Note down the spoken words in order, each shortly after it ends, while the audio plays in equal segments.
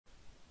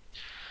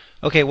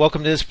Okay,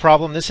 welcome to this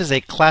problem. This is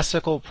a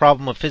classical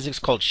problem of physics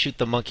called Shoot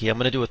the Monkey. I'm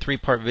going to do a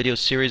three-part video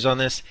series on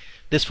this.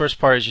 This first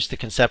part is just the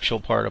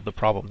conceptual part of the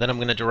problem. Then I'm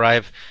going to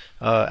derive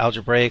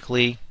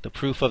algebraically the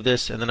proof of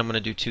this, and then I'm going to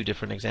do two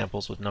different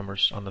examples with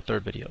numbers on the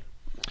third video.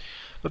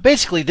 But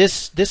basically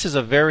this is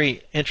a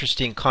very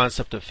interesting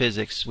concept of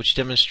physics which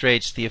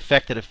demonstrates the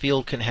effect that a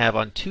field can have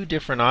on two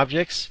different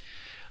objects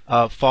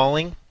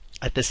falling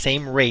at the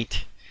same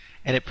rate,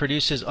 and it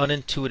produces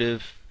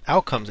unintuitive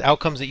outcomes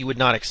that you would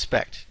not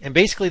expect. And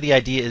basically the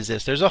idea is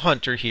this: there's a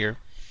hunter here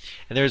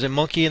and there's a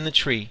monkey in the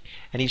tree,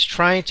 and he's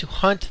trying to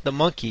hunt the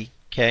monkey,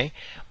 okay,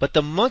 but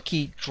the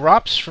monkey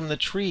drops from the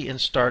tree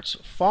and starts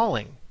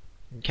falling,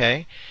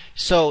 okay.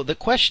 So the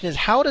question is,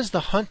 how does the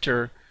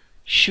hunter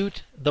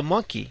shoot the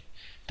monkey?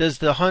 Does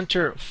the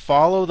hunter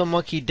follow the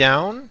monkey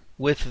down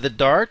with the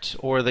dart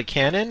or the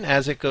cannon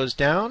as it goes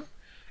down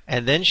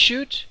and then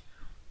shoot,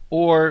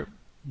 or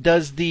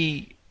does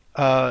the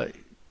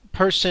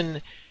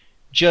person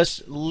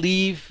just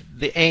leave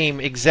the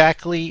aim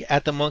exactly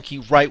at the monkey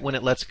right when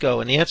it lets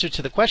go? And the answer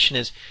to the question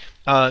is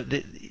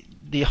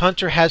the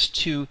hunter has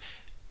to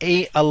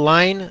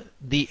align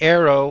the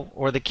arrow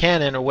or the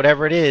cannon or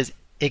whatever it is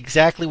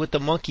exactly with the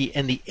monkey,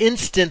 and the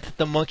instant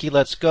the monkey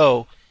lets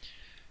go,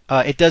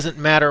 it doesn't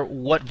matter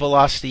what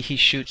velocity he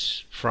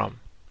shoots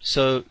from.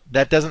 So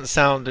that doesn't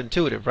sound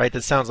intuitive, right?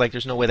 That sounds like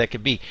there's no way that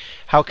could be.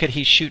 How could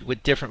he shoot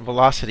with different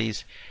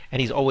velocities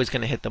and he's always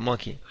going to hit the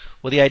monkey?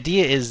 Well, the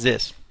idea is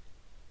this.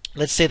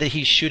 Let's say that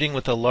he's shooting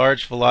with a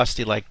large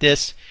velocity like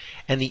this,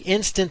 and the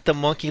instant the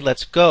monkey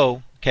lets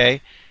go,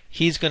 okay,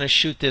 he's going to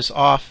shoot this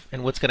off,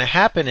 and what's going to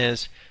happen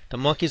is the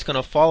monkey's going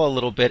to fall a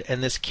little bit,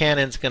 and this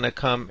cannon's going to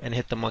come and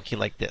hit the monkey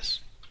like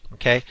this.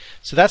 Okay,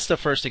 so that's the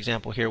first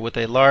example here with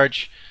a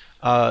large,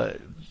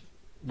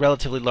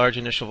 relatively large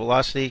initial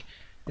velocity.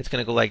 It's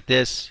going to go like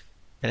this,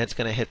 and it's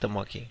going to hit the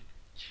monkey.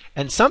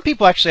 And some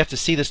people actually have to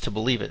see this to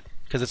believe it,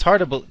 because it's hard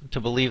to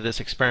believe this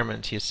experiment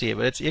until you see it,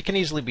 but it can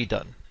easily be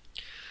done.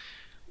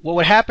 What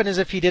would happen is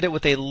if he did it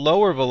with a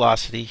lower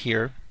velocity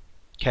here,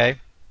 okay,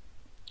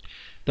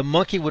 the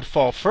monkey would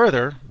fall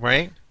further,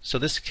 right? So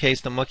in this case,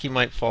 the monkey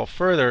might fall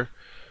further,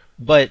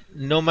 but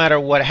no matter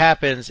what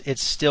happens,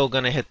 it's still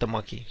going to hit the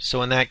monkey.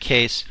 So in that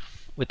case,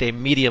 with a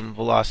medium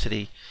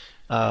velocity,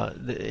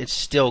 it's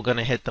still going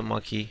to hit the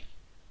monkey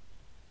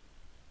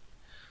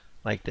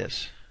like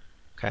this,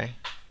 okay.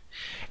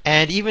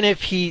 And even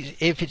if he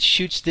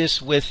shoots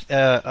this with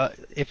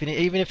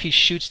even if he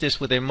shoots this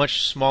with a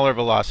much smaller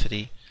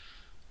velocity,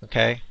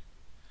 okay,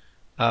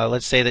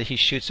 let's say that he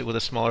shoots it with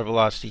a smaller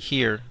velocity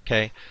here,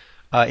 okay,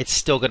 it's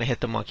still going to hit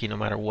the monkey no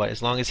matter what.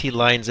 As long as he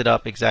lines it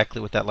up exactly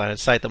with that line of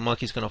sight, the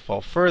monkey's going to fall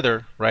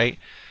further, right?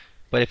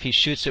 But if he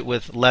shoots it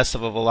with less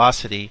of a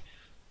velocity,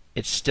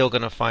 it's still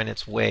going to find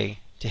its way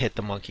to hit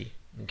the monkey,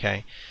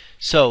 okay?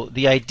 So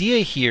the idea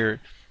here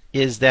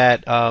is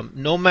that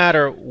no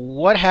matter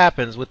what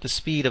happens with the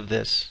speed of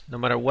this, no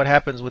matter what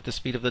happens with the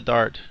speed of the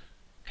dart,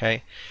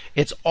 okay,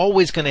 it's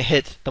always going to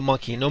hit the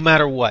monkey no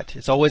matter what.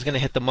 It's always going to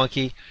hit the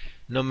monkey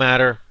no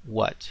matter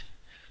what.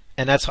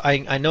 And that's,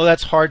 I know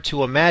that's hard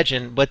to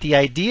imagine, but the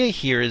idea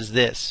here is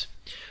this: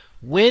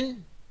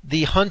 when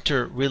the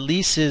hunter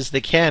releases the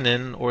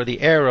cannon or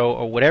the arrow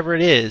or whatever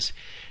it is,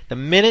 the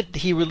minute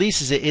he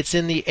releases it, it's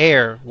in the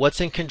air.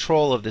 What's in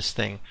control of this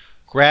thing?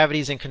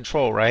 Gravity's in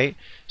control, right?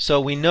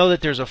 So we know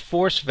that there's a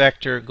force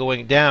vector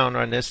going down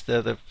on this,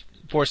 the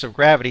force of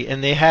gravity,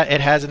 and it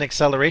has an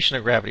acceleration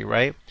of gravity,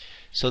 right?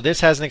 So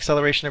this has an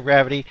acceleration of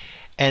gravity,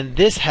 and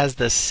this has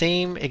the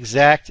same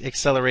exact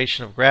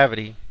acceleration of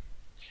gravity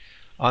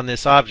on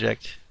this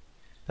object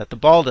that the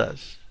ball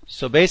does.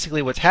 So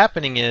basically what's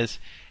happening is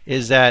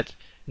that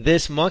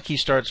this monkey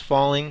starts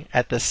falling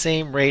at the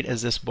same rate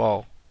as this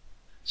ball.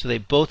 So they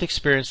both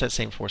experience that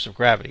same force of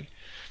gravity.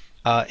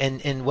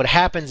 And what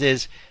happens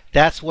is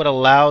that's what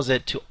allows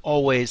it to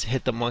always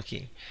hit the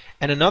monkey.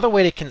 And another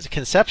way to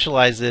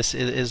conceptualize this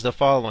is the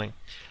following.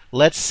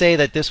 Let's say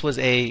that this was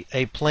a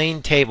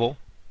plain table,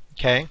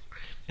 okay,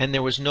 and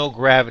there was no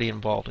gravity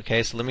involved,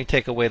 okay. So let me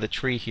take away the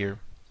tree here.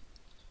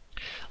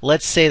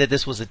 Let's say that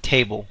this was a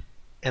table,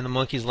 and the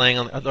monkey's laying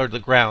on the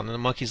ground, and the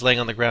monkey's laying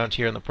on the ground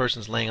here, and the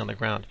person's laying on the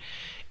ground.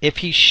 If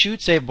he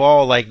shoots a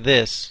ball like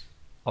this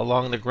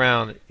along the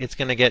ground, it's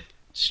going to get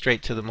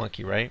straight to the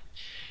monkey, right?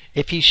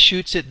 If he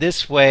shoots it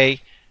this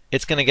way,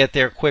 it's going to get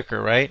there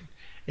quicker, right?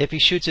 If he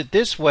shoots it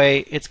this way,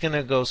 it's going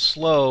to go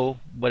slow,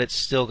 but it's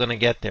still going to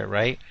get there,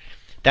 right?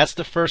 That's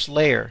the first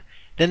layer.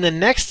 Then the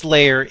next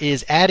layer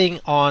is adding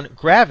on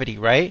gravity,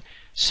 right?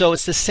 So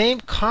it's the same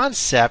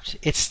concept.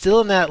 It's still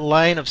in that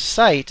line of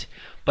sight,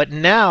 but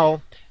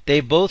now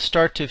they both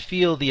start to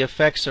feel the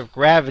effects of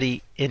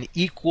gravity in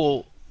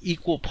equal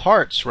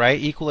parts, right?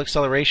 Equal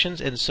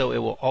accelerations, and so it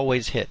will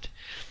always hit.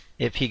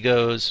 If he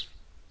goes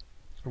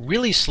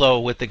really slow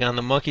with the gun,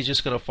 the monkey's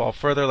just going to fall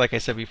further, like I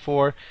said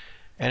before,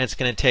 and it's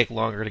going to take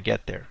longer to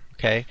get there.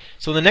 Okay,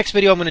 so in the next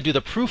video I'm going to do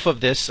the proof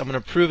of this. I'm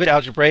going to prove it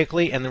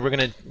algebraically, and then we're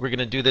going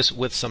to do this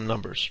with some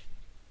numbers.